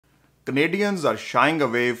Canadians are shying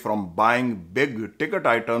away from buying big ticket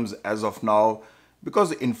items as of now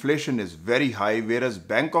because inflation is very high, whereas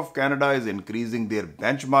Bank of Canada is increasing their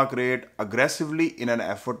benchmark rate aggressively in an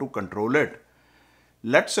effort to control it.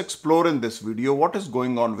 Let's explore in this video what is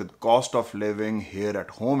going on with cost of living here at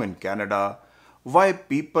home in Canada, why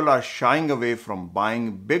people are shying away from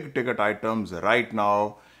buying big ticket items right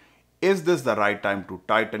now. Is this the right time to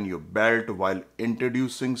tighten your belt while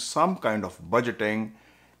introducing some kind of budgeting?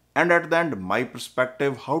 And at the end, my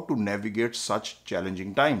perspective how to navigate such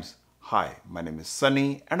challenging times. Hi, my name is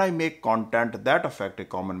Sunny and I make content that affect a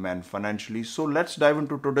common man financially. So let's dive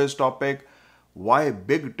into today's topic, why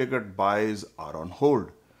big ticket buys are on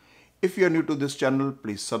hold. If you are new to this channel,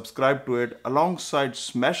 please subscribe to it alongside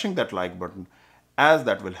smashing that like button, as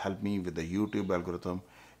that will help me with the YouTube algorithm,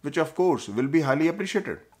 which of course will be highly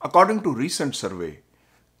appreciated. According to recent survey,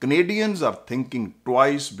 Canadians are thinking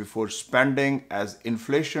twice before spending as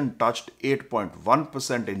inflation touched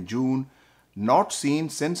 8.1% in June, not seen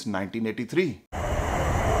since 1983.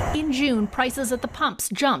 In June, prices at the pumps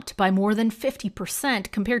jumped by more than 50%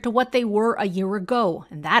 compared to what they were a year ago,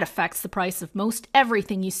 and that affects the price of most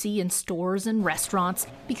everything you see in stores and restaurants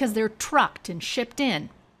because they're trucked and shipped in.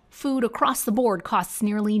 Food across the board costs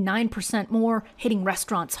nearly 9% more, hitting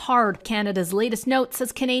restaurants hard. Canada's latest note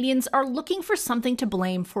says Canadians are looking for something to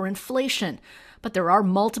blame for inflation. But there are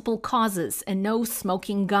multiple causes and no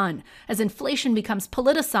smoking gun. As inflation becomes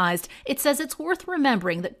politicized, it says it's worth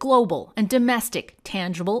remembering that global and domestic,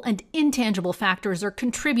 tangible and intangible factors are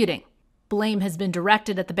contributing. Blame has been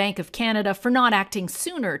directed at the Bank of Canada for not acting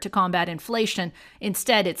sooner to combat inflation.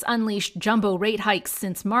 Instead, it's unleashed jumbo rate hikes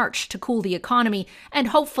since March to cool the economy and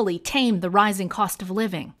hopefully tame the rising cost of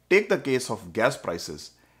living. Take the case of gas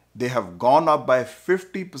prices. They have gone up by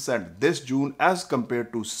 50% this June as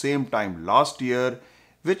compared to same time last year,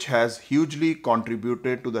 which has hugely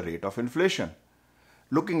contributed to the rate of inflation.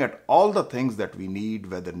 Looking at all the things that we need,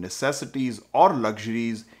 whether necessities or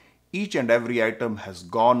luxuries, each and every item has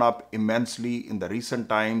gone up immensely in the recent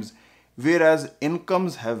times, whereas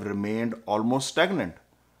incomes have remained almost stagnant.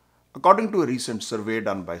 According to a recent survey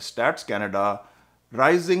done by Stats Canada,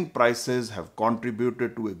 rising prices have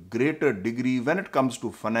contributed to a greater degree when it comes to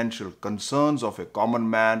financial concerns of a common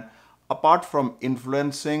man, apart from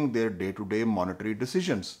influencing their day-to-day monetary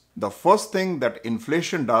decisions. The first thing that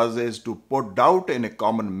inflation does is to put doubt in a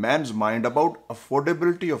common man's mind about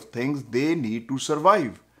affordability of things they need to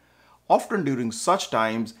survive. Often during such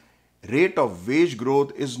times, rate of wage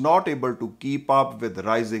growth is not able to keep up with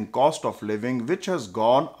rising cost of living, which has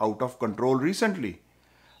gone out of control recently.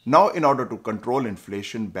 Now, in order to control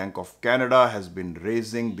inflation, Bank of Canada has been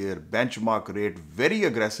raising their benchmark rate very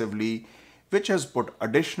aggressively, which has put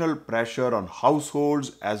additional pressure on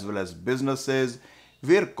households as well as businesses,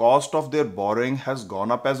 where cost of their borrowing has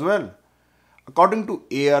gone up as well. According to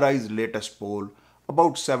ARI's latest poll,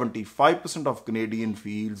 about 75% of Canadian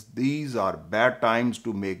feels these are bad times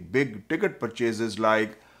to make big ticket purchases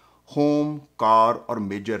like home, car or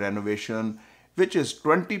major renovation, which is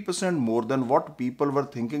 20% more than what people were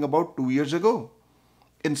thinking about 2 years ago.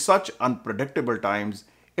 In such unpredictable times,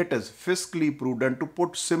 it is fiscally prudent to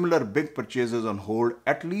put similar big purchases on hold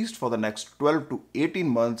at least for the next 12 to 18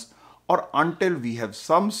 months or until we have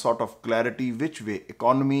some sort of clarity which way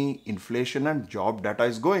economy, inflation and job data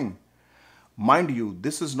is going. Mind you,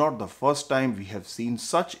 this is not the first time we have seen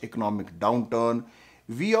such economic downturn.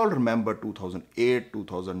 We all remember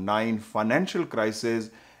 2008-2009 financial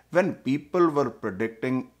crisis when people were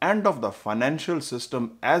predicting end of the financial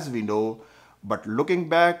system as we know, but looking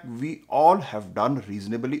back, we all have done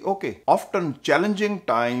reasonably okay. Often challenging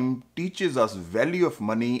time teaches us value of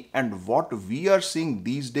money, and what we are seeing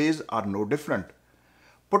these days are no different.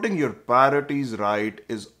 Putting your priorities right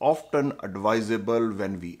is often advisable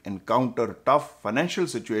when we encounter tough financial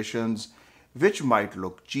situations which might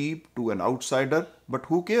look cheap to an outsider, but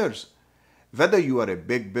who cares? Whether you are a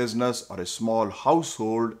big business or a small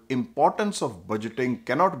household, importance of budgeting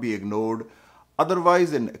cannot be ignored.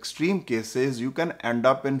 Otherwise, in extreme cases, you can end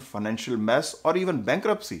up in financial mess or even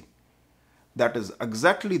bankruptcy. That is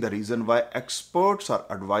exactly the reason why experts are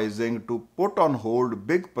advising to put on hold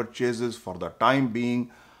big purchases for the time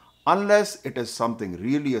being, unless it is something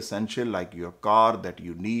really essential like your car that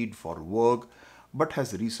you need for work but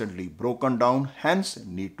has recently broken down, hence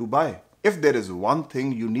need to buy. If there is one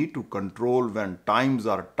thing you need to control when times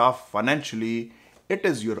are tough financially, it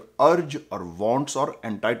is your urge or wants or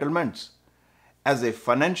entitlements. As a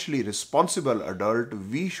financially responsible adult,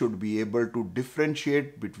 we should be able to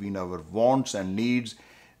differentiate between our wants and needs,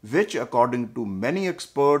 which according to many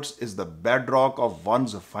experts is the bedrock of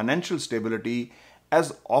one's financial stability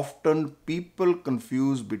as often people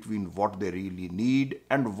confuse between what they really need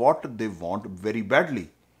and what they want very badly.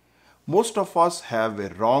 Most of us have a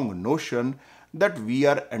wrong notion that we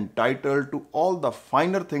are entitled to all the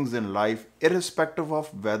finer things in life irrespective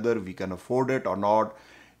of whether we can afford it or not,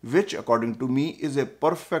 which according to me is a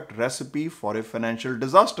perfect recipe for a financial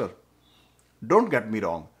disaster. Don't get me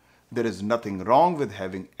wrong, there is nothing wrong with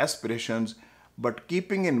having aspirations, but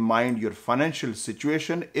keeping in mind your financial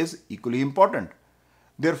situation is equally important.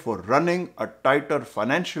 Therefore, running a tighter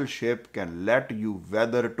financial ship can let you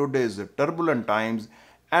weather today's turbulent times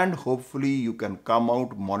and hopefully you can come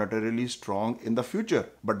out monetarily strong in the future.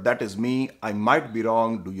 But that is me, I might be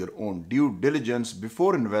wrong. Do your own due diligence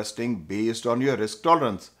before investing based on your risk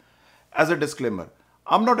tolerance. As a disclaimer,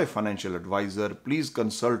 I'm not a financial advisor. Please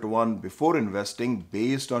consult one before investing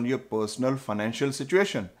based on your personal financial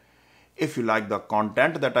situation. If you like the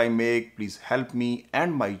content that I make, please help me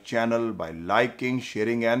and my channel by liking,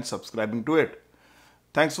 sharing and subscribing to it.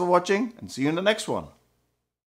 Thanks for watching and see you in the next one.